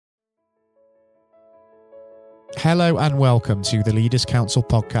Hello and welcome to the Leaders Council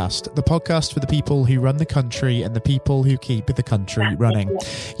podcast, the podcast for the people who run the country and the people who keep the country running.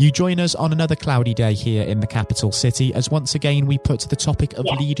 You join us on another cloudy day here in the capital city as once again we put the topic of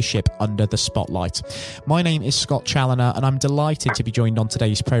leadership under the spotlight. My name is Scott Challoner and I'm delighted to be joined on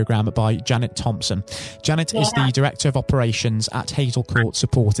today's programme by Janett Thompson. Janett is the Director of Operations at Hazel Court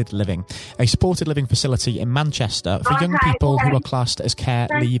Supported Living, a supported living facility in Manchester for young people who are classed as care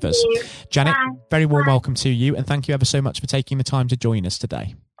leavers. Janett, very warm welcome to you. And thank you ever so much for taking the time to join us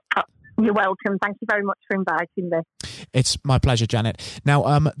today. You're welcome. Thank you very much for inviting me. It's my pleasure, Janett.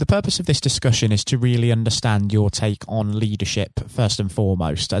 Now, the purpose of this discussion is to really understand your take on leadership, first and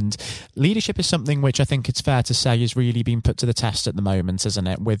foremost. And leadership is something which I think it's fair to say is really being put to the test at the moment, isn't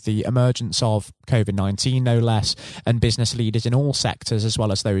it? With the emergence of COVID-19, no less, and business leaders in all sectors, as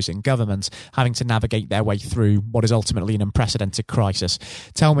well as those in government, having to navigate their way through what is ultimately an unprecedented crisis.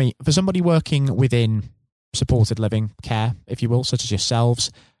 Tell me, for somebody working within supported living care, if you will, such as yourselves,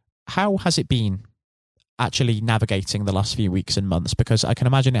 how has it been actually navigating the last few weeks and months? Because I can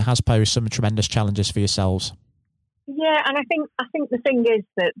imagine it has posed some tremendous challenges for yourselves. Yeah, and I think the thing is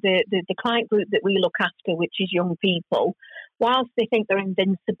that the client group that we look after, which is young people, whilst they think they're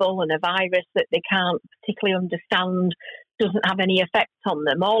invincible and a virus that they can't particularly understand doesn't have any effect on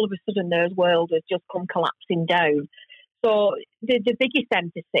them, all of a sudden their world has just come collapsing down. So the biggest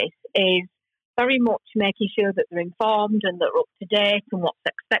emphasis is very much making sure that they're informed and that they're up to date and what's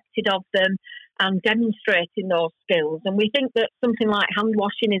expected of them and demonstrating those skills. And we think that something like hand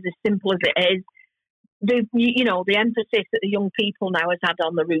washing is as simple as it is. The emphasis that the young people now has had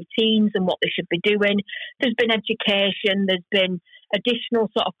on the routines and what they should be doing. There's been education, there's been additional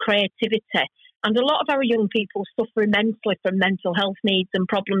sort of creativity. And a lot of our young people suffer immensely from mental health needs and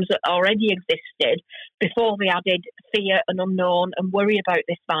problems that already existed before they added fear and unknown and worry about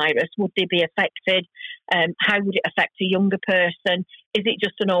this virus. Would they be affected? How would it affect a younger person? Is it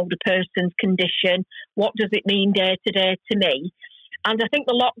just an older person's condition? What does it mean day to day to me? And I think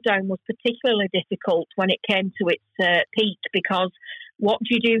the lockdown was particularly difficult when it came to its peak because what do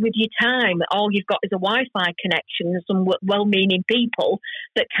you do with your time? All you've got is a Wi-Fi connection and some well-meaning people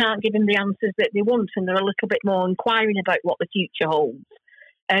that can't give them the answers that they want, and they're a little bit more inquiring about what the future holds.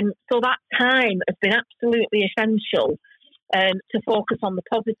 So that time has been absolutely essential to focus on the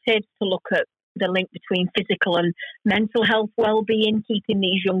positives, to look at the link between physical and mental health well-being, keeping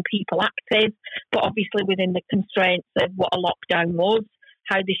these young people active, but obviously within the constraints of what a lockdown was,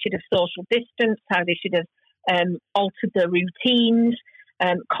 how they should have social distance, how they should have altered their routines.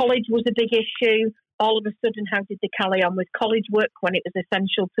 College was a big issue. All of a sudden, how did they carry on with college work when it was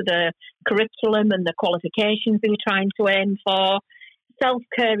essential to the curriculum and the qualifications they were trying to aim for?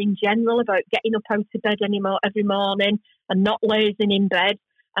 Self-care in general, about getting up out of bed every morning and not lazing in bed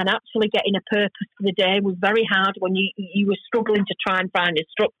and actually getting a purpose for the day was very hard when you were struggling to try and find a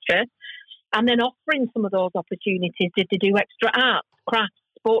structure. And then offering some of those opportunities. Did they do extra arts, crafts,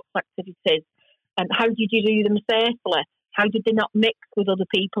 sports activities? And how did you do them safely? How did they not mix with other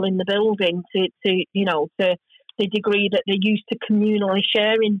people in the building to the degree that they're used to communally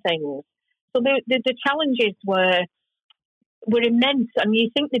sharing things? So the challenges were immense, and you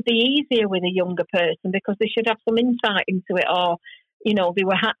think they'd be easier with a younger person because they should have some insight into it, or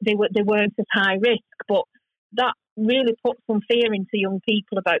they weren't as high risk. But that really put some fear into young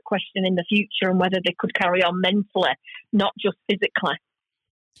people about questioning the future and whether they could carry on mentally, not just physically.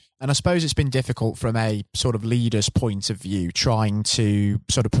 And I suppose it's been difficult from a sort of leader's point of view, trying to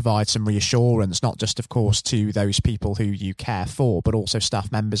sort of provide some reassurance, not just, of course, to those people who you care for, but also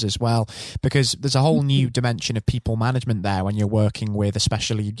staff members as well, because there's a whole new dimension of people management there when you're working with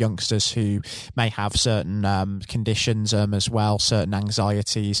especially youngsters who may have certain conditions as well, certain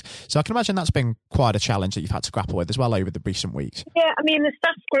anxieties. So I can imagine that's been quite a challenge that you've had to grapple with as well over the recent weeks. Yeah, I mean, the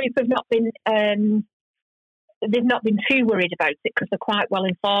staff group have not been... they've not been too worried about it because they're quite well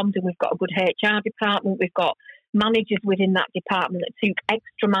informed, and we've got a good HR department. We've got managers within that department that took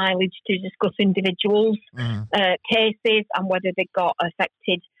extra mileage to discuss individuals' cases and whether they've got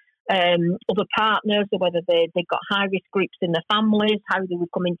affected other partners or whether they've got high-risk groups in their families, how they were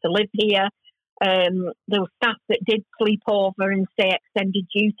coming to live here. There were staff that did sleep over and stay extended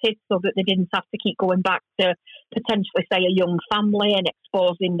duties so that they didn't have to keep going back to potentially, say, a young family and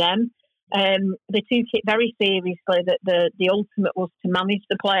exposing them. They took it very seriously that the ultimate was to manage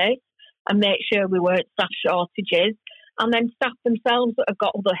the place and make sure we weren't staff shortages. And then staff themselves that have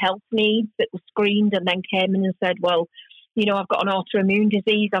got other health needs that were screened and then came in and said, well, I've got an autoimmune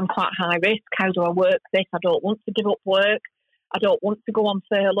disease, I'm quite high risk, how do I work this? I don't want to give up work, I don't want to go on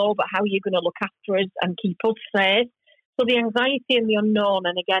furlough, but how are you going to look after us and keep us safe? So the anxiety and the unknown,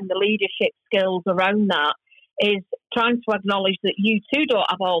 and again, the leadership skills around that, is trying to acknowledge that you too don't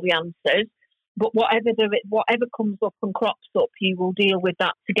have all the answers, but whatever comes up and crops up, you will deal with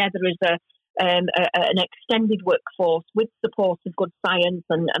that together as an extended workforce with support of good science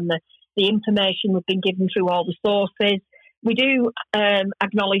and the information we've been given through all the sources. We do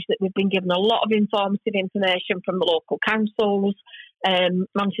acknowledge that we've been given a lot of informative information from the local councils.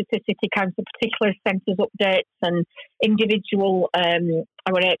 Manchester City Council particularly sent us updates, and individual,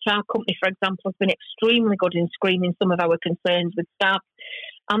 our HR company, for example, has been extremely good in screening some of our concerns with staff.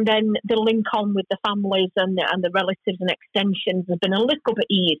 And then the link on with the families and the relatives and extensions has been a little bit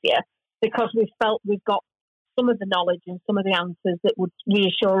easier because we've felt we've got some of the knowledge and some of the answers that would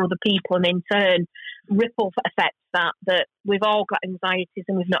reassure other people, and in turn ripple effects that we've all got anxieties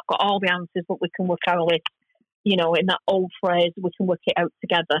and we've not got all the answers, but we can work our way, in that old phrase, we can work it out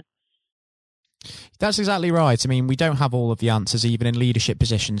together. That's exactly right. I mean, we don't have all of the answers, even in leadership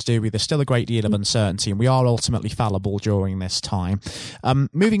positions, do we? There's still a great deal of uncertainty, and we are ultimately fallible during this time.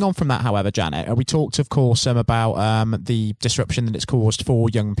 Moving on from that, however, Janett, we talked, of course, about the disruption that it's caused for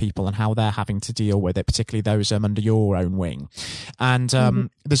young people and how they're having to deal with it, particularly those under your own wing. And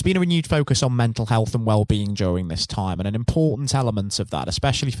there's been a renewed focus on mental health and well-being during this time, and an important element of that,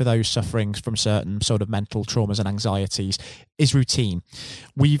 especially for those suffering from certain sort of mental traumas and anxieties, is routine.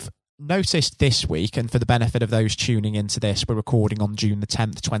 We've noticed this week, and for the benefit of those tuning into this, we're recording on June the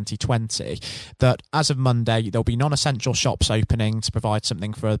 10th, 2020, that as of Monday, there'll be non-essential shops opening to provide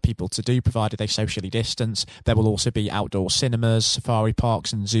something for people to do, provided they socially distance. There will also be outdoor cinemas, safari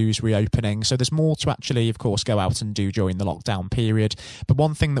parks and zoos reopening. So there's more to actually, of course, go out and do during the lockdown period. But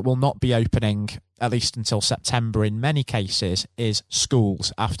one thing that will not be opening, at least until September in many cases, is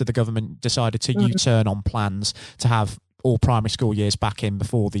schools, after the government decided to U-turn on plans to have all primary school years back in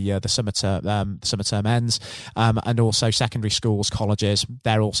before the summer term ends, and also secondary schools, colleges,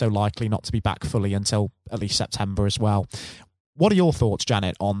 they're also likely not to be back fully until at least September as well. What are your thoughts,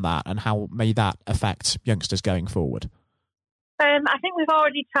 Janett, on that, and how may that affect youngsters going forward? I think we've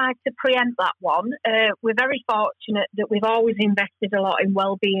already tried to preempt that one. We're very fortunate that we've always invested a lot in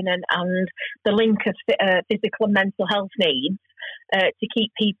well-being and the link of physical and mental health needs to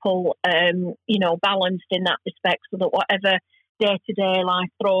keep people, balanced in that respect, so that whatever day-to-day life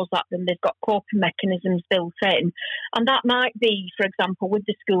throws at them, they've got coping mechanisms built in. And that might be, for example, with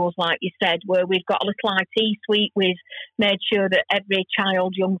the schools, like you said, where we've got a little IT suite. We've made sure that every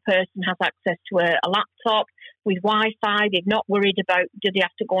young person has access to a laptop with Wi-Fi. They're not worried about, do they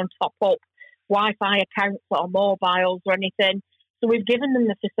have to go and top up Wi-Fi accounts or mobiles or anything. So we've given them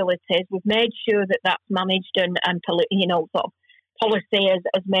the facilities. We've made sure that that's managed and sort of policy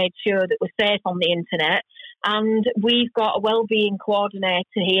has made sure that we're safe on the internet. And we've got a wellbeing coordinator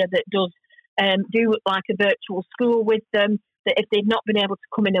here that does do like a virtual school with them, that if they've not been able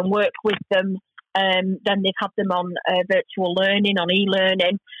to come in and work with them, then they've had them on virtual learning, on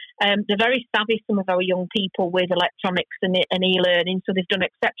e-learning. They're very savvy, some of our young people, with electronics and e-learning, so they've done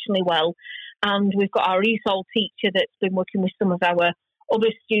exceptionally well. And we've got our ESOL teacher that's been working with some of our other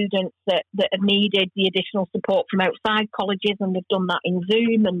students that have needed the additional support from outside colleges, and they've done that in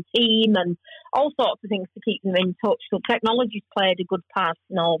Zoom and Team and all sorts of things to keep them in touch. So technology's played a good part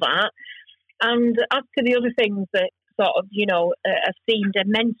in all that. And as to the other things that sort of, have seemed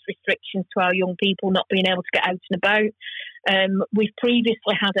immense restrictions to our young people not being able to get out and about, we've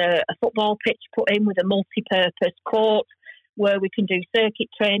previously had a football pitch put in with a multi-purpose court where we can do circuit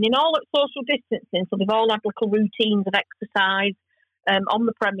training, all at social distancing. So they've all had little routines of exercise on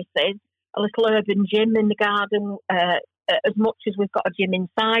the premises, a little urban gym in the garden, as much as we've got a gym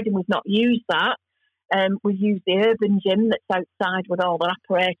inside and we've not used that. We've used the urban gym that's outside with all the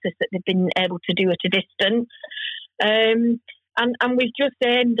apparatus that they've been able to do at a distance. And we've just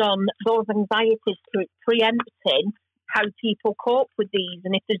aimed on those anxieties to preempting how people cope with these.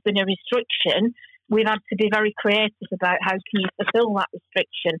 And if there's been a restriction, we've had to be very creative about how can you fulfill that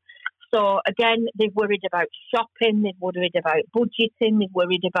restriction. So again, they've worried about shopping, they've worried about budgeting, they've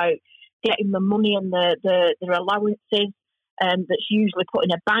worried about getting the money and their allowances that's usually put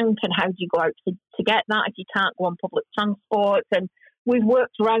in a bank, and how do you go out to get that if you can't go on public transport. And we've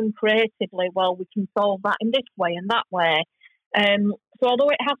worked around creatively, well, we can solve that in this way and that way. So although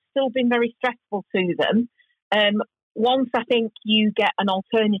it has still been very stressful to them, once I think you get an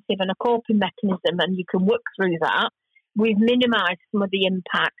alternative and a coping mechanism and you can work through that, we've minimised some of the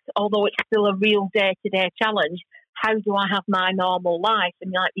impact, although it's still a real day-to-day challenge. How do I have my normal life?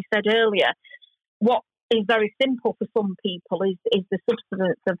 And like you said earlier, what is very simple for some people is the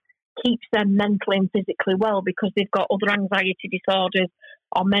substance of keeps them mentally and physically well, because they've got other anxiety disorders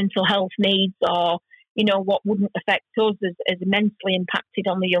or mental health needs, or what wouldn't affect us as immensely impacted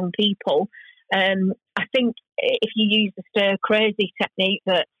on the young people. I think if you use the stir crazy technique,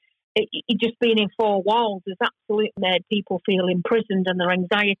 that it just being in four walls has absolutely made people feel imprisoned, and their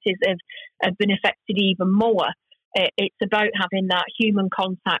anxieties have been affected even more. It's about having that human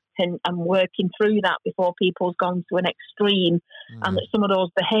contact and working through that before people's gone to an extreme, and that some of those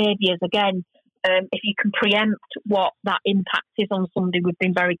behaviours, again, if you can preempt what that impact is on somebody, we've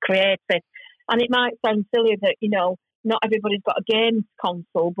been very creative. And it might sound silly that, not everybody's got a games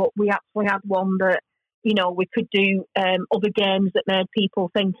console, but we actually had one that, we could do other games that made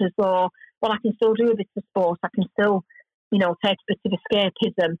people think as though, well, I can still do a bit of sport, I can still, take a bit of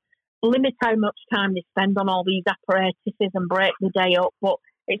escapism. Limit how much time they spend on all these apparatuses and break the day up, but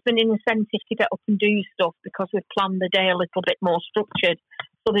it's been an incentive to get up and do stuff because we've planned the day a little bit more structured,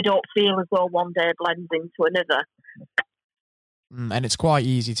 so they don't feel as though one day blends into another. And it's quite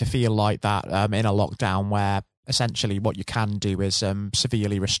easy to feel like that in a lockdown where essentially what you can do is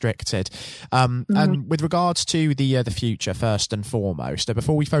severely restricted. And with regards to the future, first and foremost,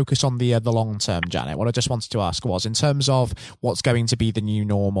 before we focus on the long term, Janett, what I just wanted to ask was, in terms of what's going to be the new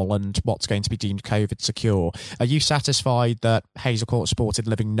normal and what's going to be deemed COVID secure, are you satisfied that Hazel Court Supported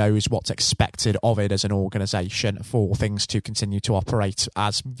Living knows what's expected of it as an organisation for things to continue to operate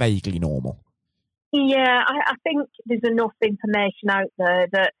as vaguely normal? Yeah, I think there's enough information out there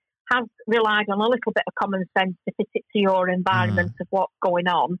that has relied on a little bit of common sense to fit it to your environment of what's going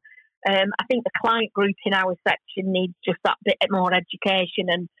on. I think the client group in our section needs just that bit more education,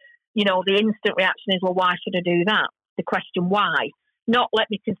 and the instant reaction is, well, why should I do that? The question why, not let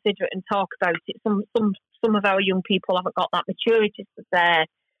me consider it and talk about it. Some of our young people haven't got that maturity there,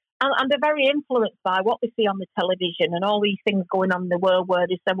 and they're very influenced by what they see on the television and all these things going on in the world, where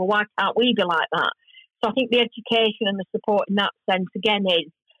they say, well, why can't we be like that? So I think the education and the support in that sense, again,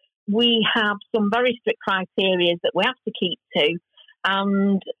 is we have some very strict criteria that we have to keep to,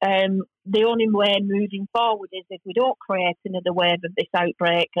 and the only way moving forward is if we don't create another wave of this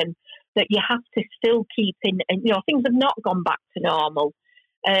outbreak, and that you have to still keep in, things have not gone back to normal.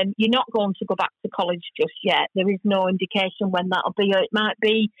 You're not going to go back to college just yet. There is no indication when that'll be. It might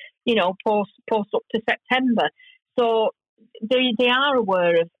be, post up to September. So they are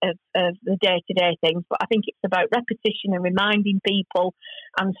aware of the day-to-day things, but I think it's about repetition and reminding people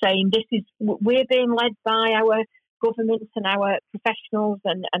and saying we're being led by our governments and our professionals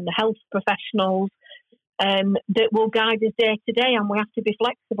and the health professionals that will guide us day to day, and we have to be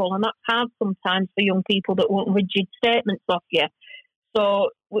flexible, and that's hard sometimes for young people that want rigid statements off you. So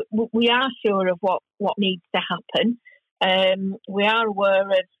we are sure of what needs to happen. We are aware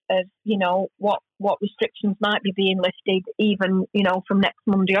of what restrictions might be being lifted, even from next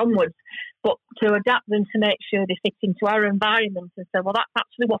Monday onwards. But to adapt them to make sure they fit into our environment and say, well, that's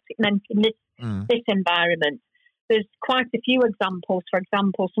actually what it meant in this environment. There's quite a few examples. For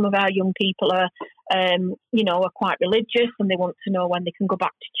example, some of our young people are quite religious, and they want to know when they can go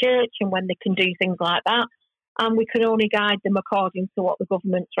back to church and when they can do things like that. And we can only guide them according to what the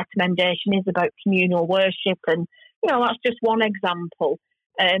government's recommendation is about communal worship. And, that's just one example.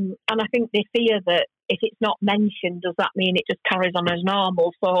 And I think they fear that if it's not mentioned, does that mean it just carries on as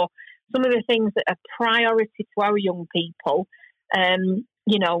normal? So some of the things that are priority to our young people, are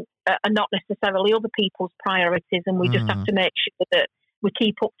not necessarily other people's priorities. And we just have to make sure that we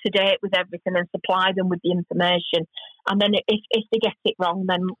keep up to date with everything and supply them with the information. And then if they get it wrong,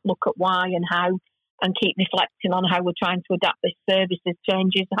 then look at why and how, and keep reflecting on how we're trying to adapt this service as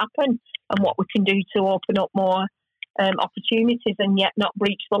changes happen, and what we can do to open up more opportunities and yet not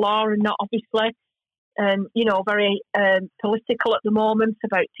breach the law, and not obviously, very political at the moment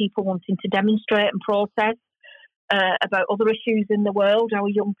about people wanting to demonstrate and protest about other issues in the world. Our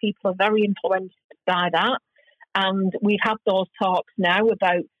young people are very influenced by that, and we've had those talks now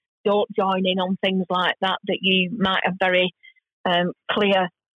about don't join in on things like that you might have very clear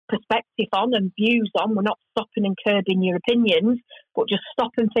perspective on and views on. We're not stopping and curbing your opinions, but just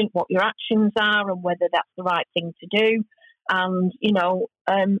stop and think what your actions are and whether that's the right thing to do. And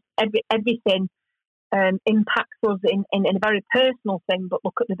everything impacts us in a very personal thing, but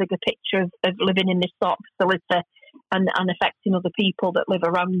look at the bigger picture of living in this sort of facility and affecting other people that live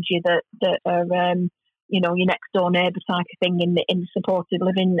around you that are your next door neighbour type of thing in the supported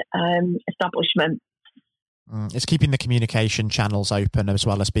living establishment. It's keeping the communication channels open as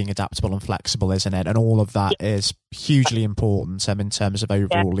well as being adaptable and flexible, isn't it? And all of that is hugely important in terms of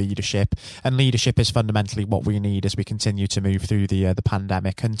overall leadership. And leadership is fundamentally what we need as we continue to move through the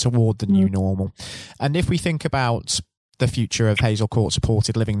pandemic and toward the new normal. And if we think about the future of Hazel Court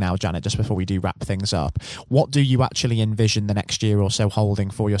Supported Living now, Janett, just before we do wrap things up, what do you actually envision the next year or so holding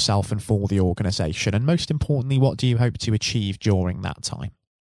for yourself and for the organisation? And most importantly, what do you hope to achieve during that time?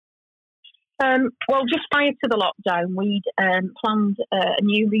 Well, just prior to the lockdown, we'd planned a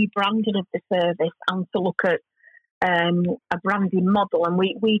new rebranding of the service and to look at a branding model, and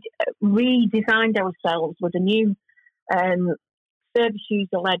we'd redesigned ourselves with a new service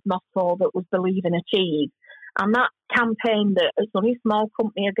user-led motto that was Believe and Achieve. And that campaign, that it's only a small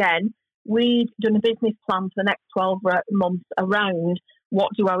company again, we'd done a business plan for the next 12 months around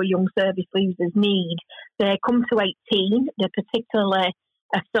what do our young service leavers need. They come to 18, they're particularly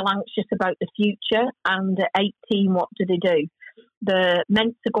still anxious about the future, and at 18, what do? They're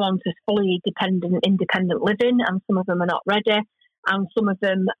meant to go on to fully independent living, and some of them are not ready, and some of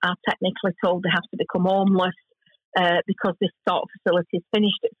them are technically told they have to become homeless because this sort of facility is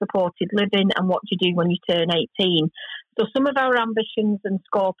finished at supported living, and what do you do when you turn 18? So some of our ambitions and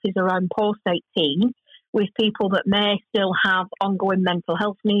scope is around post-18, with people that may still have ongoing mental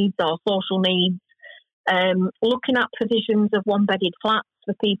health needs or social needs, looking at provisions of one-bedded flats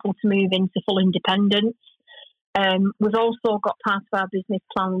for people to move into full independence. We've also got part of our business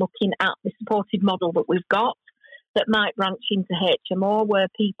plan looking at the supported model that we've got that might branch into HMO, where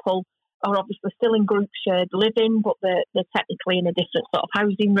people are obviously still in group shared living, but they're technically in a different sort of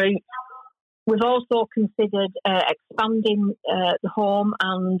housing route. We've also considered expanding the home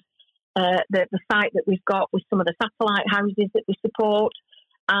and the site that we've got with some of the satellite houses that we support,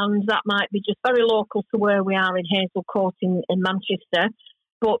 and that might be just very local to where we are in Hazel Court in Manchester,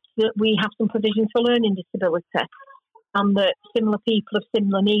 but that we have some provisions for learning disability, and that similar people of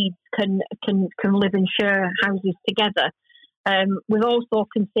similar needs can live and share houses together. We've also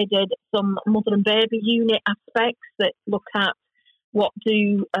considered some mother and baby unit aspects that look at what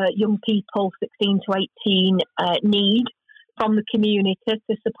do young people 16 to 18 need from the community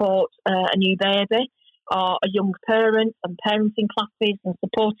to support a new baby or a young parent, and parenting classes and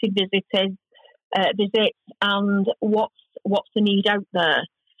supported visits, and what's the need out there.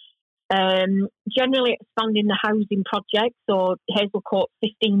 Generally expanding the housing project, so Hazel Court's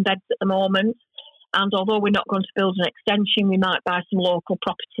 15 beds at the moment, and although we're not going to build an extension, we might buy some local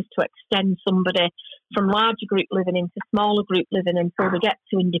properties to extend somebody from larger group living into smaller group living until they get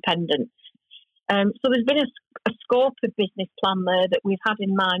to independence. So there's been a scope of business plan there that we've had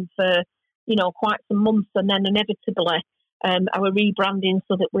in mind for quite some months, and then inevitably our rebranding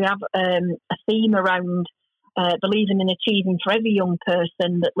so that we have a theme around believing and achieving for every young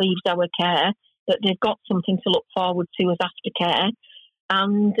person that leaves our care, that they've got something to look forward to as aftercare,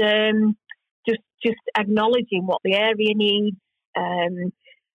 and just acknowledging what the area needs,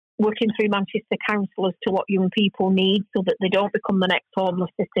 working through Manchester Council as to what young people need so that they don't become the next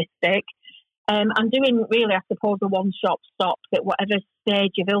homeless statistic, and doing really, I suppose, a one-stop shop that whatever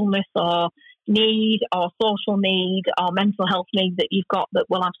stage of illness or need or social need or mental health need that you've got, that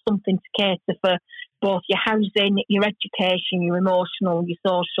will have something to cater for both your housing, your education, your emotional, your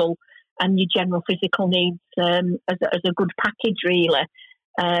social and your general physical needs as a good package, really.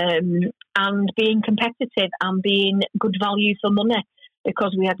 And being competitive and being good value for money,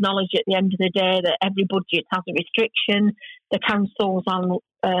 because we acknowledge at the end of the day that every budget has a restriction. The councils and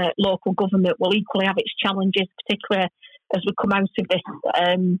local government will equally have its challenges, particularly as we come out of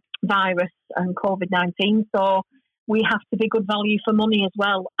this virus and COVID-19. So we have to be good value for money as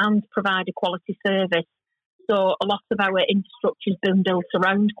well and provide a quality service. So a lot of our infrastructure has been built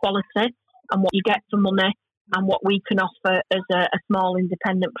around quality and what you get for money and what we can offer as a small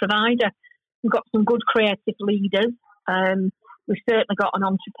independent provider. We've got some good creative leaders. We've certainly got an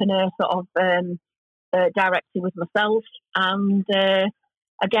entrepreneur sort of director with myself, and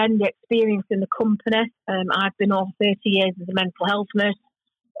again, the experience in the company. I've been over 30 years as a mental health nurse.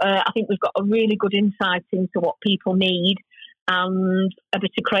 I think we've got a really good insight into what people need and a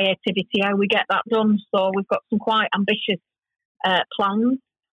bit of creativity, how we get that done. So we've got some quite ambitious plans,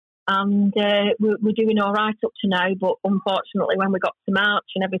 and we're doing all right up to now. But unfortunately, when we got to March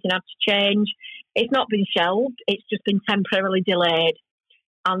and everything had to change, it's not been shelved, it's just been temporarily delayed.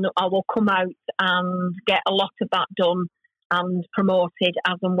 And I will come out and get a lot of that done and promoted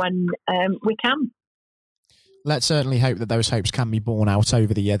as and when we can. Let's certainly hope that those hopes can be borne out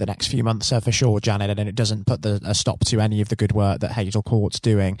over the next few months for sure, Janett, and it doesn't put a stop to any of the good work that Hazel Court's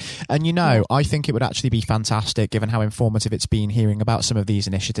doing. And I think it would actually be fantastic, given how informative it's been hearing about some of these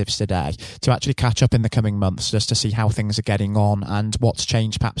initiatives today, to actually catch up in the coming months just to see how things are getting on and what's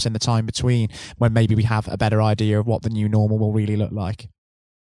changed perhaps in the time between, when maybe we have a better idea of what the new normal will really look like.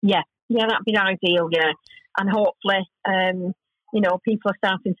 Yeah, that'd be ideal, and hopefully people are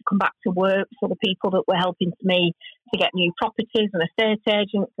starting to come back to work. So the people that were helping me to get new properties, and estate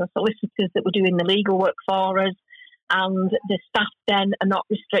agents and solicitors that were doing the legal work for us, and the staff then are not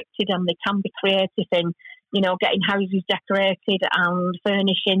restricted and they can be creative in, getting houses decorated and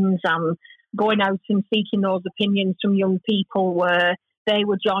furnishings and going out and seeking those opinions from young people where they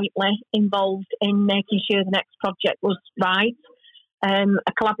were jointly involved in making sure the next project was right.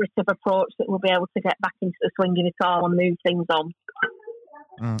 A collaborative approach that we'll be able to get back into the swing of it all and move things on.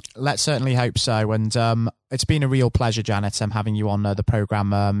 Let's certainly hope so. And it's been a real pleasure, Janett, having you on the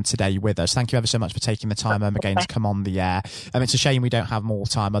programme today with us. Thank you ever so much for taking the time again to come on the air. It's a shame we don't have more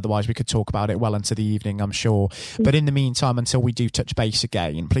time. Otherwise, we could talk about it well into the evening, I'm sure. But in the meantime, until we do touch base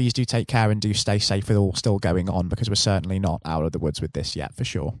again, please do take care and do stay safe with all still going on, because we're certainly not out of the woods with this yet, for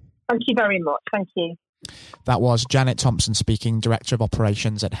sure. Thank you very much. Thank you. That was Janett Thompson speaking, Director of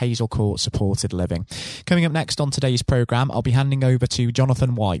Operations at Hazel Court Supported Living. Coming up next on today's programme, I'll be handing over to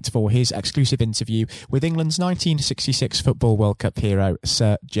Jonathan White for his exclusive interview with England's 1966 Football World Cup hero,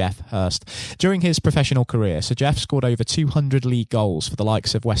 Sir Geoff Hurst. During his professional career, Sir Geoff scored over 200 league goals for the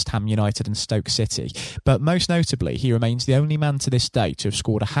likes of West Ham United and Stoke City, but most notably, he remains the only man to this day to have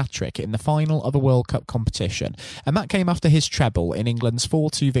scored a hat-trick in the final of a World Cup competition, and that came after his treble in England's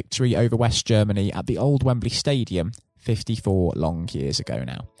 4-2 victory over West Germany at the Old Wembley Stadium 54 long years ago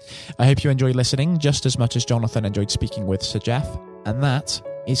now. I hope you enjoy listening just as much as Jonathan enjoyed speaking with Sir Geoff, and that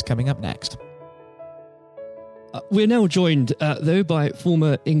is coming up next. We're now joined, though, by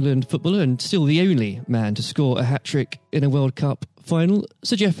former England footballer and still the only man to score a hat-trick in a World Cup final,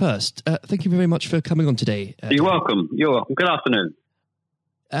 Sir Geoff Hurst. Thank you very much for coming on today. You're welcome. You're welcome. Good afternoon.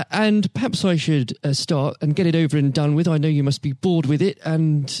 And perhaps I should start and get it over and done with. I know you must be bored with it,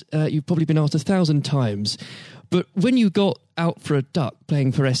 and you've probably been asked 1,000 times. But when you got out for a duck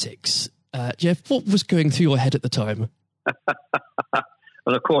playing for Essex, Geoff, what was going through your head at the time?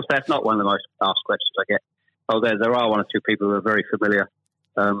 Well, of course, that's not one of the most asked questions I get. Oh, there are one or two people who are very familiar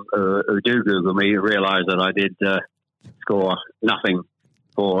who do Google me, who realise that I did score nothing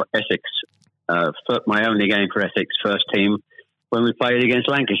for Essex. My only game for Essex first team, when we played against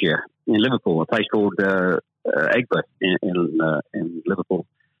Lancashire in Liverpool, a place called Egbert in Liverpool,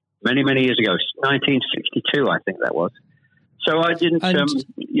 many years ago, 1962, I think that was. So I didn't. I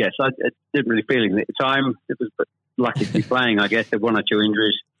didn't really feel it at the time. It was lucky to be playing, I guess. There were one or two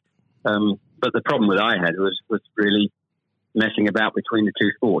injuries, but the problem that I had was really messing about between the two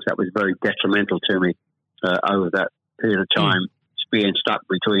sports. That was very detrimental to me over that period of time, being stuck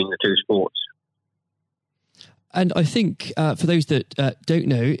between the two sports. And I think for those that don't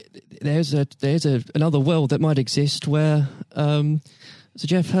know, there's another world that might exist where Sir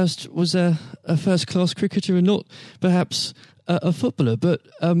Geoff Hurst was a first-class cricketer and not perhaps a footballer. But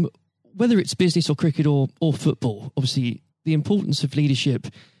whether it's business or cricket or football, obviously the importance of leadership,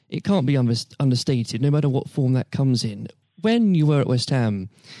 it can't be understated, no matter what form that comes in. When you were at West Ham,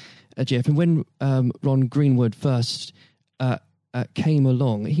 Geoff, and when Ron Greenwood first came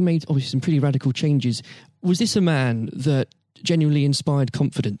along, he made obviously some pretty radical changes. Was this a man that genuinely inspired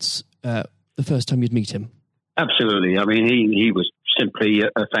confidence the first time you'd meet him? Absolutely. I mean, he was simply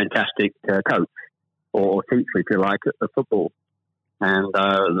a fantastic coach or teacher, if you like, of football. And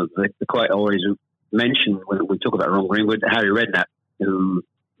the quite always mentioned when we talk about Ron Greenwood, Harry Redknapp, who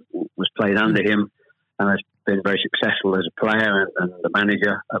was played under him and has been very successful as a player and the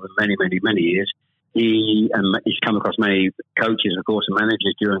manager over many years. He's come across many coaches, of course, and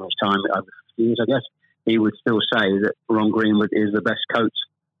managers during his time over 50 years, I guess. He would still say that Ron Greenwood is the best coach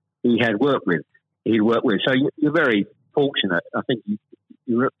he'd worked with. So you're very fortunate. I think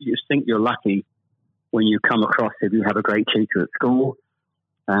you think you're lucky when you come across, if you have a great teacher at school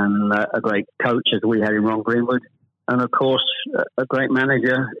and a great coach as we had in Ron Greenwood, and of course a great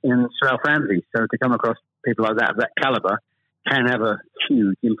manager in Sir Alf Ramsey. So to come across people like that of that calibre can have a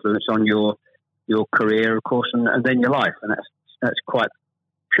huge influence on your career, of course, and then your life, and that's quite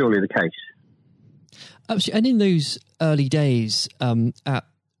purely the case. Absolutely. And in those early days at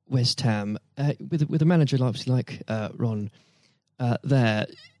West Ham, with a manager like Ron there,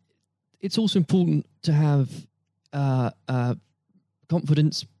 it's also important to have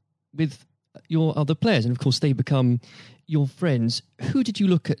confidence with your other players, and of course they become your friends. Who did you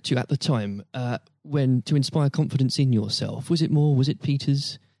look at the time when to inspire confidence in yourself? Was it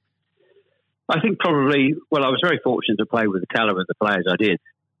Peters? I think probably, I was very fortunate to play with the calibre of the players I did.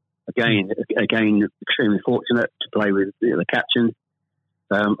 Again, extremely fortunate to play with the captain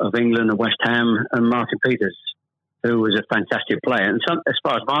of England and West Ham and Martin Peters, who was a fantastic player. And as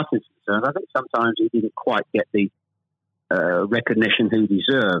far as Martin's concerned, I think sometimes he didn't quite get the recognition he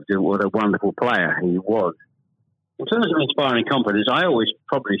deserved and what a wonderful player he was. In terms of inspiring confidence, I always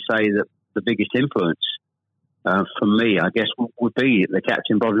probably say that the biggest influence for me, I guess, would be the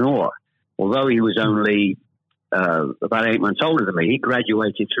captain, Bobby Moore. Although he was only about 8 months older than me, he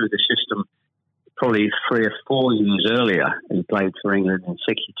graduated through the system probably 3 or 4 years earlier. He played for England in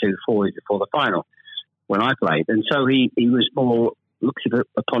 62, 4 years before the final when I played. And so he was more, looked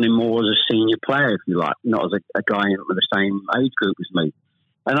upon him more as a senior player, if you like, not as a guy with the same age group as me.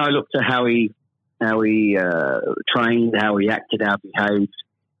 And I looked at how he trained, how he acted, how he behaved,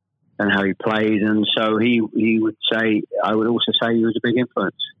 and how he played. And so he would say, I would also say he was a big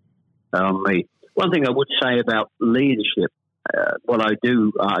influence on me. One thing I would say about leadership, what I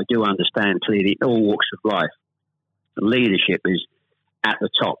do understand clearly in all walks of life, leadership is at the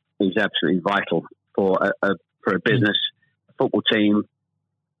top, is absolutely vital for a business, a football team,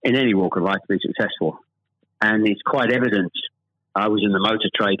 in any walk of life to be successful. And it's quite evident. I was in the motor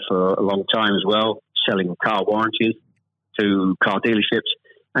trade for a long time as well, selling car warranties to car dealerships.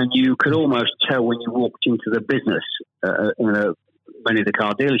 And you could almost tell when you walked into the business, many of the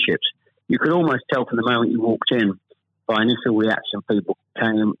car dealerships, you could almost tell from the moment you walked in by initial reaction, people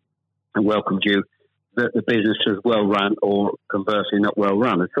came and welcomed you, that the business was well run or conversely not well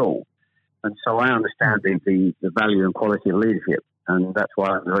run at all. And so I understand the value and quality of leadership. And that's why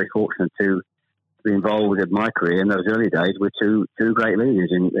I'm very fortunate to be involved in my career in those early days with two great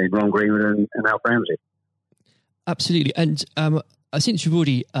leaders in Ron Greenwood and Alf Ramsey. Absolutely. And since you've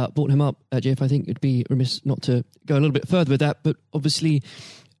already brought him up, Jeff, I think it'd be remiss not to go a little bit further with that. But obviously,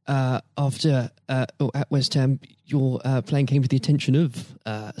 after at West Ham, your playing came to the attention of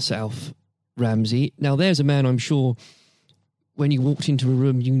Sir Alf Ramsey. Now, there's a man I'm sure when you walked into a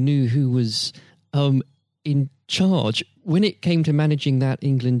room, you knew who was in charge. When it came to managing that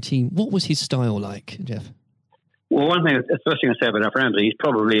England team, what was his style like, Jeff? Well, the first thing I say about Alf Ramsey, he's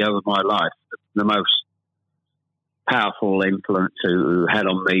probably over my life the most powerful influence who had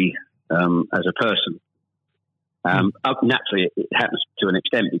on me as a person. Naturally, it happens to an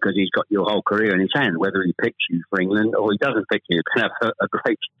extent because he's got your whole career in his hand. Whether he picks you for England or he doesn't pick you, it can have a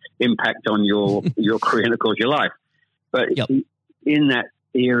great impact on your career and, of course, your life. But in that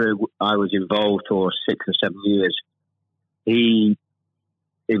era I was involved for 6 or 7 years,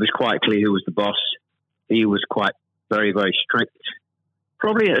 it was quite clear who was the boss. He was quite very, very strict.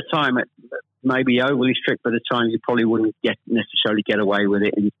 Probably at the time, maybe overly strict, but at the time you probably wouldn't necessarily get away with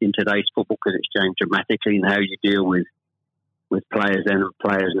it in today's football because it's changed dramatically in how you deal with players then and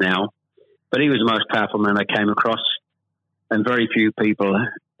players now. But he was the most powerful man I came across, and very few people.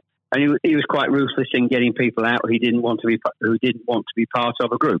 And he was quite ruthless in getting people out who didn't want to be part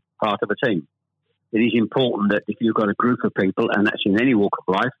of a group, part of a team. It is important that if you've got a group of people, and that's in any walk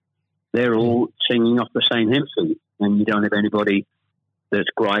of life, they're all singing off the same hymn sheet, and you don't have anybody that's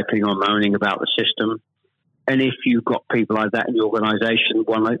griping or moaning about the system. And if you've got people like that in the organisation,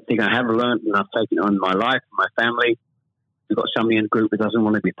 one thing I have learned, and I've taken it on in my life, my family, you've got somebody in the group that doesn't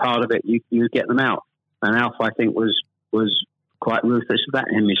want to be part of it, you get them out. And Alf, I think, was quite ruthless with that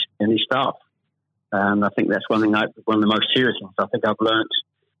in his staff. And I think that's one of the most serious things I think I've learned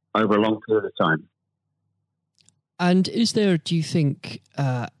over a long period of time. And is there, do you think,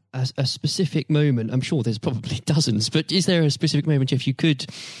 a specific moment, I'm sure there's probably dozens, but is there a specific moment, if you could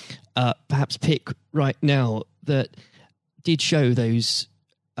perhaps pick right now, that did show those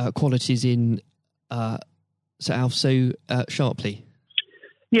qualities in Sir Alf so sharply?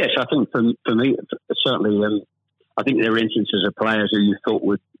 Yes, I think for me, certainly, I think there are instances of players who you thought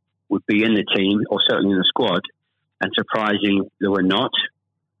would be in the team or certainly in the squad, and surprising they were not.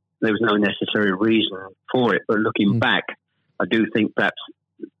 There was no necessary reason for it, but looking back, I do think perhaps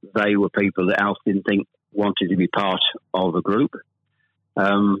they were people that Alf didn't think wanted to be part of a group.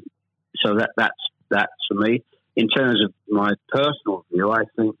 So that's for me. In terms of my personal view, I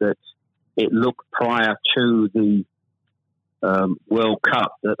think that it looked prior to the World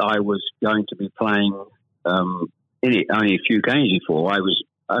Cup that I was going to be playing in it. Only a few games before I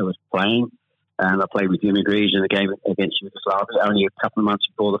was playing, and I played with Jimmy Greaves in the game against Yugoslavia only a couple of months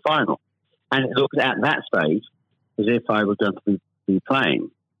before the final. And it looked at that stage as if I was going to be playing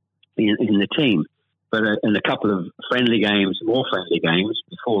in the team. But in a couple of more friendly games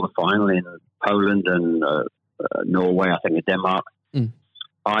before the final in Poland and Norway, I think, and Denmark,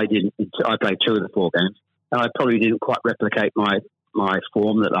 I played 2 of the 4 games, and I probably didn't quite replicate my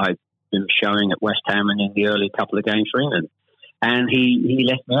form that I'd been showing at West Ham and in the early couple of games for England. And he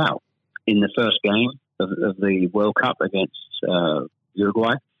left me out in the first game of the World Cup against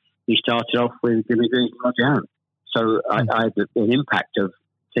Uruguay. He started off with Jimmy Greaves and Roger Hunt. So I had an impact of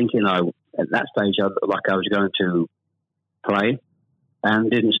thinking at that stage I looked like I was going to play,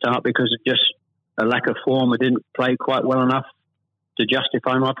 and didn't start because of just a lack of form. I didn't play quite well enough to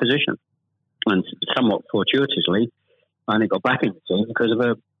justify my position. And somewhat fortuitously, I only got back in the team because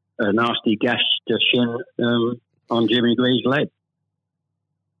of a nasty gash to shin on Jimmy Greaves' leg.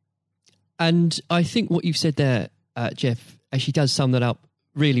 And I think what you've said there, Jeff, actually does sum that up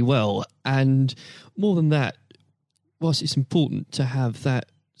really well. And more than that, whilst it's important to have that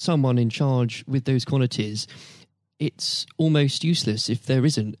someone in charge with those qualities, it's almost useless if there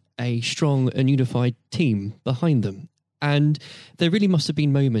isn't a strong and unified team behind them. And there really must have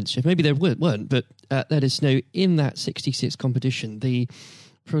been moments, maybe there weren't, but let us know, in that 66 competition, the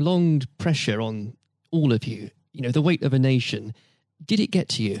prolonged pressure on all of you, the weight of a nation, did it get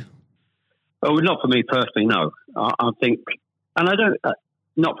to you? Oh, not for me personally, no. I think, and I don't,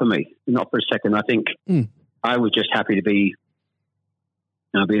 not for me, not for a second. I think I was just happy to be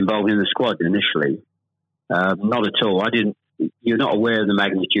involved in the squad initially. Not at all. You're not aware of the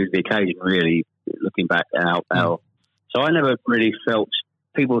magnitude of the occasion, really, looking back out. So I never really felt,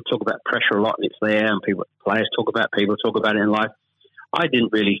 people talk about pressure a lot and it's there, and players talk about it in life. I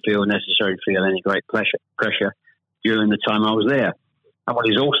didn't really necessarily feel any great pressure during the time I was there. And what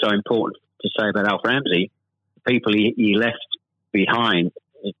is also important to say about Alf Ramsey, the people he left behind,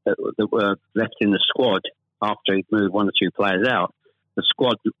 that were left in the squad after he'd moved one or two players out, the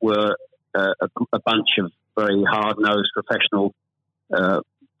squad were a bunch of very hard-nosed, professional,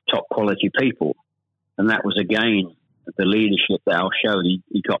 top-quality people. And that was, again, the leadership that Al showed.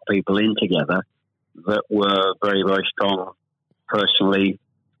 He got people in together that were very, very strong personally.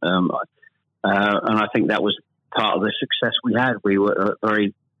 And I think that was part of the success we had. We were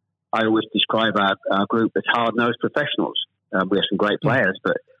I always describe our group as hard-nosed professionals. We have some great players,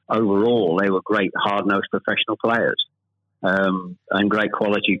 but overall they were great hard-nosed professional players. And great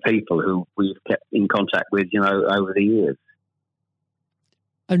quality people who we've kept in contact with, over the years.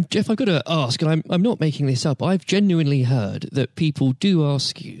 And Jeff, I've got to ask, and I'm not making this up, I've genuinely heard that people do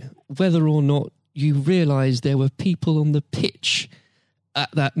ask you whether or not you realise there were people on the pitch at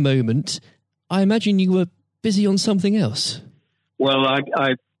that moment. I imagine you were busy on something else. Well,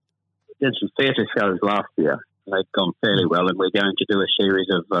 I did some theatre shows last year. They've gone fairly well, and we're going to do a series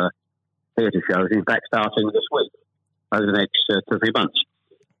of theatre shows, in fact, starting this week, over the next 2 or 3 months.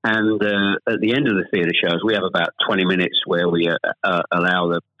 And at the end of the theatre shows, we have about 20 minutes where we allow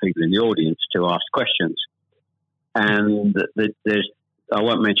the people in the audience to ask questions. And I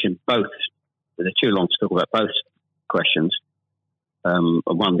won't mention both. They're too long to talk about both questions.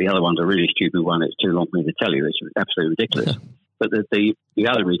 The other one's a really stupid one. It's too long for me to tell you. It's absolutely ridiculous. But the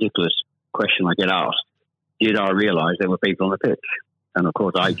other ridiculous question I get asked, did I realise there were people on the pitch? And of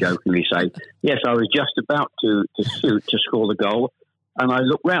course, I jokingly say, yes, I was just about to shoot to score the goal. And I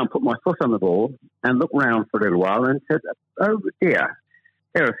looked round, put my foot on the ball, and looked round for a little while and said, oh dear,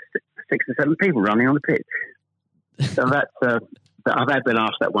 there are 6 or 7 people running on the pitch. So I've been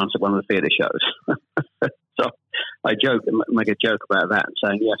asked that once at one of the theatre shows. So I make a joke about that and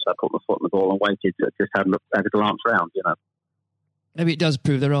saying, yes, I put my foot on the ball and waited, just had a glance round, Maybe it does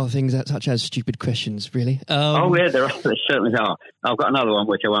prove there are things such as stupid questions, really. Oh, yeah, there certainly are. I've got another one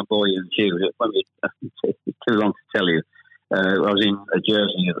which I won't bore you with. It's too long to tell you. I was in a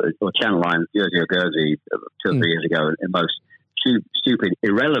Jersey or Channel Line, Jersey or Guernsey 2 or 3 years ago, and most stupid,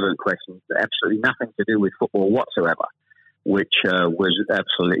 irrelevant questions, absolutely nothing to do with football whatsoever, which was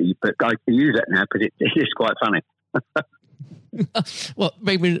absolutely, but I can use that now because it is quite funny. Well,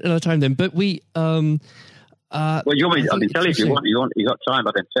 maybe another time then, but we... well, you want me? I can tell you if you want. You got time?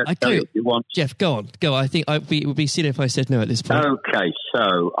 I can tell you if you want. Jeff, go on. I think it would be silly if I said no at this point. Okay,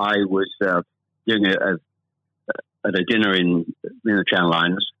 so I was doing at a dinner in the Channel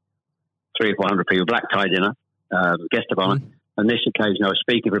Lines, 300 or 400 people, black tie dinner, guest of honour. On this occasion, I was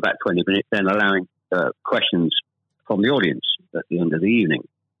speaking for about 20 minutes, then allowing questions from the audience at the end of the evening.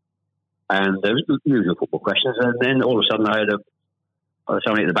 And there was the usual football questions, and then all of a sudden I had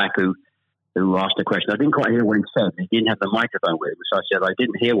somebody at the back who asked a question. I didn't quite hear what he said. He didn't have the microphone with him, so I said, I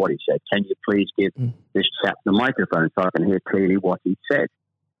didn't hear what he said. Can you please give this chap the microphone so I can hear clearly what he said?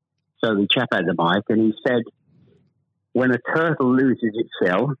 So the chap had the mic, and he said, when a turtle loses its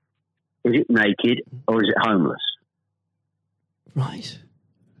shell, is it naked or is it homeless? Right.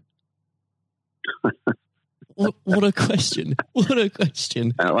 What a question. What a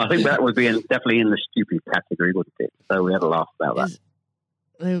question. I think that would be definitely in the stupid category, wouldn't it? So we had a laugh about that.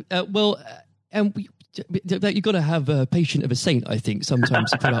 You've got to have a patient of a saint, I think,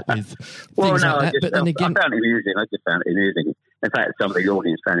 sometimes to put up with things like that. I found it amusing. I just found it amusing. In fact, some of the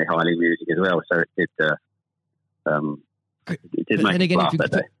audience found it highly amusing as well. So it did make me laugh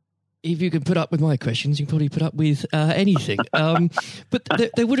that day. If you can put up with my questions, you can probably put up with anything. But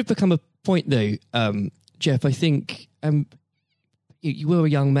there would have become a point, though, Jeff, I think you were a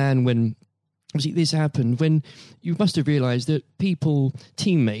young man when obviously this happened, when you must have realised that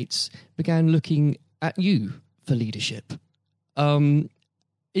teammates, began looking at you for leadership.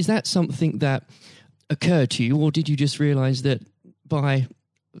 is that something that occurred to you, or did you just realise that by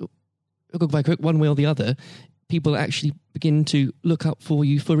one way or the other, people actually begin to look up for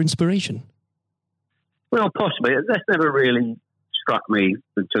you for inspiration? Well, possibly. That's never really struck me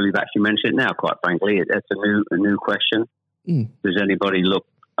until you've actually mentioned it now, quite frankly. It's a new question. Does anybody look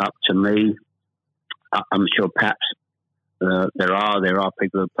up to me? I'm sure perhaps there are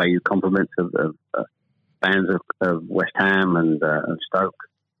people who pay you compliments of fans of West Ham and Stoke,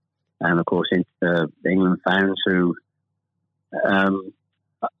 and of course England fans who I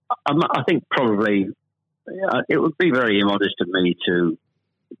think probably it would be very immodest of me to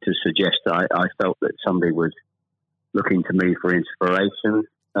suggest that I felt that somebody was looking to me for inspiration.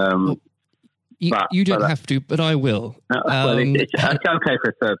 You don't have to, but I will. It's okay for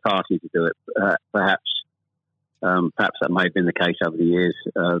a third party to do it. Perhaps that may have been the case over the years.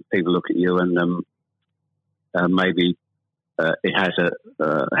 People look at you and maybe it has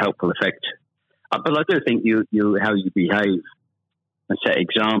a helpful effect. But I do think you how you behave and set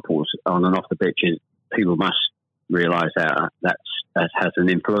examples on and off the pitches, people must realise that has an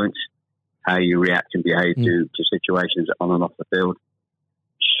influence. How you react and behave to situations on and off the field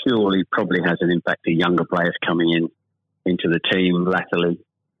surely probably has an impact to younger players coming into the team latterly.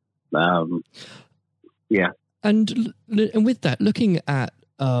 And with that, looking at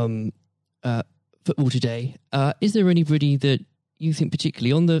football today, is there anybody that you think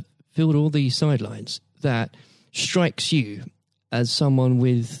particularly on the field or the sidelines that strikes you as someone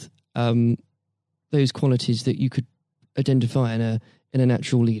with those qualities that you could identify in a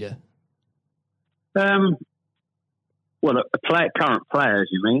natural leader? Well, current players,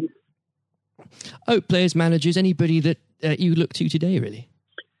 you mean? Oh, players, managers, anybody that you look to today, really?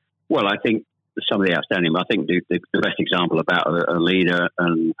 Well, I think some of the outstanding. I think the best example about a leader at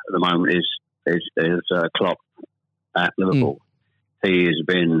the moment is Klopp at Liverpool. He has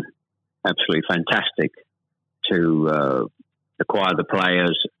been absolutely fantastic to acquire the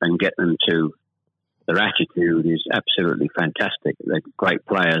players and get them to. Their attitude is absolutely fantastic. They're great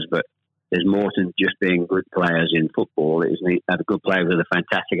players, but there's more than just being good players in football. It is have a good player with a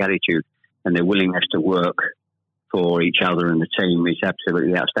fantastic attitude, and their willingness to work for each other and the team is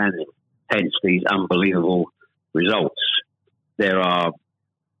absolutely outstanding. Hence these unbelievable results. There are,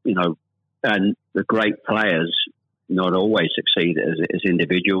 and the great players not always succeed as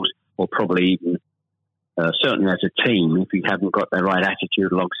individuals, or probably even certainly as a team if you haven't got the right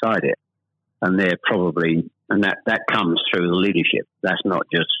attitude alongside it. And they're probably, and that comes through the leadership. That's not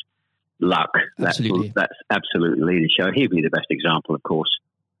just luck. Absolutely. That's absolute leadership. He'd be the best example, of course,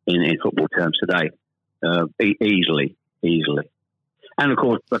 in football terms today, easily. And of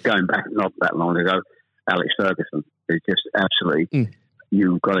course, but going back not that long ago, Alex Ferguson is just absolutely.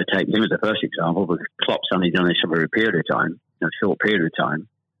 You've got to take him as the first example, because Klopp's only done this over a period of time, a short period of time.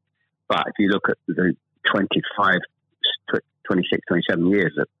 But if you look at the 26, 27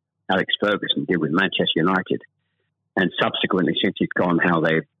 years that Alex Ferguson did with Manchester United, and subsequently since he's gone, how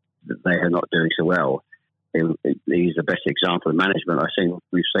they are not doing so well. He's the best example of management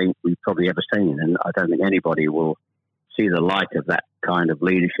we've probably ever seen, and I don't think anybody will see the light of that kind of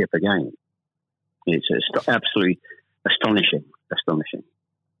leadership again. It's absolutely astonishing.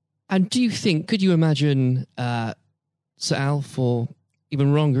 And do you think, could you imagine Sir Alf or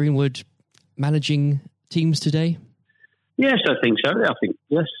even Ron Greenwood managing teams today? Yes, I think so. I think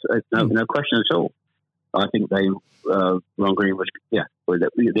yes, no question at all. I think Ron Greenwood. Yeah, well,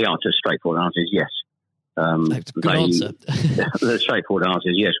 the answer, straightforward answer is yes. That's a good answer. The straightforward answer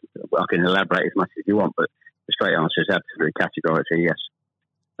is yes. I can elaborate as much as you want, but the straight answer is absolutely categorically yes.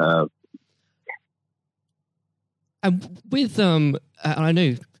 And with I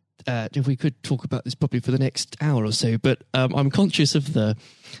know if we could talk about this probably for the next hour or so, but I'm conscious of the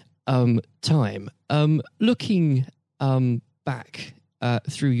time. Looking back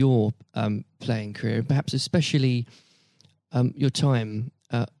through your playing career, perhaps especially your time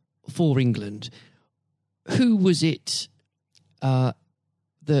for England, who was it that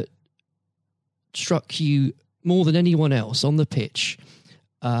struck you more than anyone else on the pitch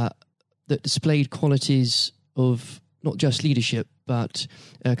that displayed qualities of not just leadership but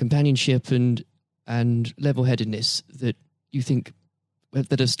companionship and level-headedness that you think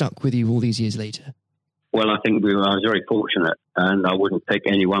that have stuck with you all these years later? Well, I think I was very fortunate, and I wouldn't pick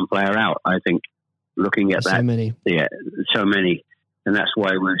any one player out. I think looking at that, so many, and that's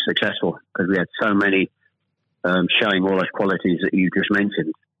why we were successful, because we had so many showing all those qualities that you just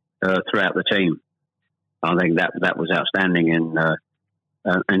mentioned throughout the team. I think that was outstanding, and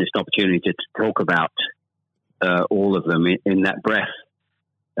it's an opportunity to talk about all of them in that breath.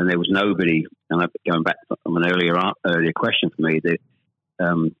 And there was nobody. And going back from an earlier question for me,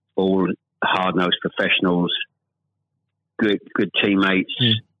 all hard-nosed professionals, good teammates,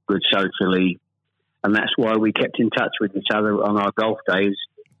 good socially. And that's why we kept in touch with each other on our golf days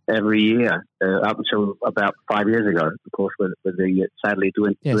every year, up until about 5 years ago, of course, with the sadly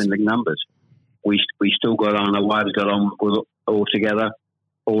dwindling numbers. We still got on, our wives got on all together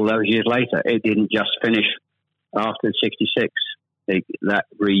all those years later. It didn't just finish after 66. That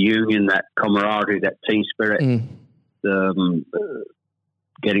reunion, that camaraderie, that team spirit,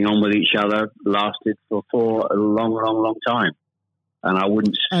 getting on with each other lasted for a long time. And I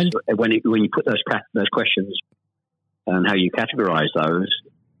wouldn't, when you put those questions and how you categorise those,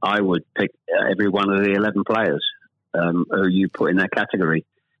 I would pick every one of the 11 players who you put in that category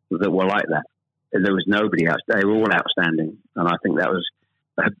that were like that. There was nobody else. They were all outstanding. And I think that was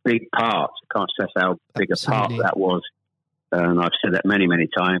a big part. I can't stress how big a part that was. And I've said that many, many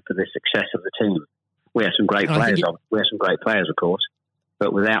times, for the success of the team. We had some great players. We had some great players, of course.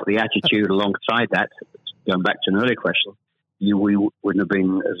 But without the attitude alongside that, going back to an earlier question, we wouldn't have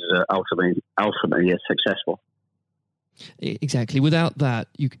been as ultimately as successful. Exactly. Without that,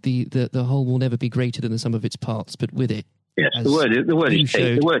 the whole will never be greater than the sum of its parts. But with it, yes, the word is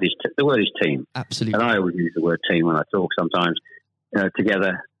team. The word is team. Absolutely. And I always use the word team when I talk. Sometimes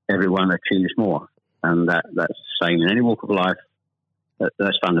together, everyone achieves more, and that's the same in any walk of life.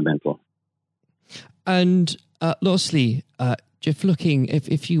 That's fundamental. And lastly, Jeff, looking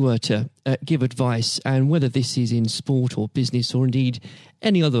if you were to give advice, and whether this is in sport or business or indeed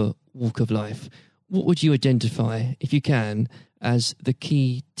any other walk of life, what would you identify, if you can, as the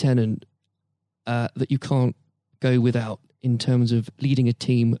key tenet that you can't go without in terms of leading a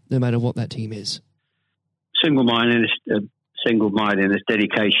team, no matter what that team is? Single-mindedness,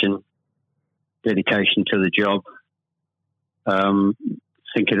 dedication to the job,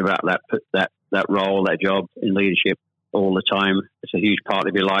 thinking about that role, that job in leadership all the time. It's a huge part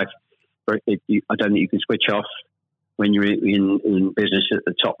of your life. I don't think you can switch off when you're in business at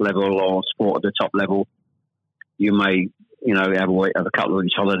the top level or sport at the top level. You may, have a couple of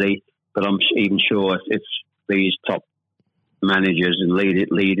weeks holiday, but I'm even sure if these top managers and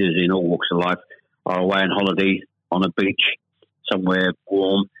leaders in all walks of life are away on holiday on a beach somewhere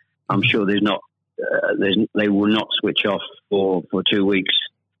warm, I'm sure they will not switch off for 2 weeks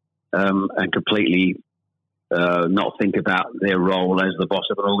and completely not think about their role as the boss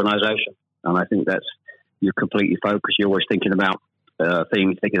of an organisation. And I think you're completely focused. You're always thinking about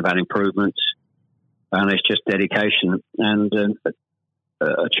things, thinking about improvements, and it's just dedication and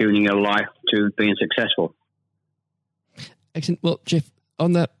tuning your life to being successful. Excellent. Well, Jeff,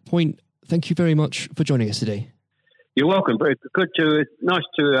 on that point, thank you very much for joining us today. You're welcome. Very good nice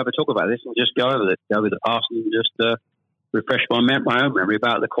to have a talk about this and just go over the past and just refresh my own memory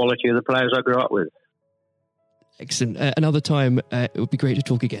about the quality of the players I grew up with. Excellent. Another time, it would be great to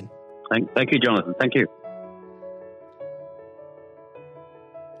talk again. Thank you, Jonathan. Thank you.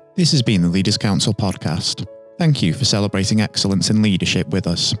 This has been the Leaders Council podcast. Thank you for celebrating excellence in leadership with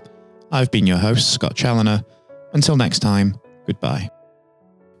us. I've been your host, Scott Challoner. Until next time, goodbye.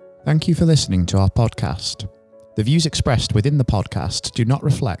 Thank you for listening to our podcast. The views expressed within the podcast do not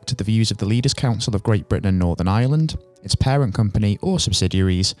reflect the views of the Leaders Council of Great Britain and Northern Ireland, its parent company or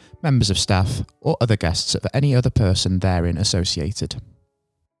subsidiaries, members of staff, or other guests of any other person therein associated.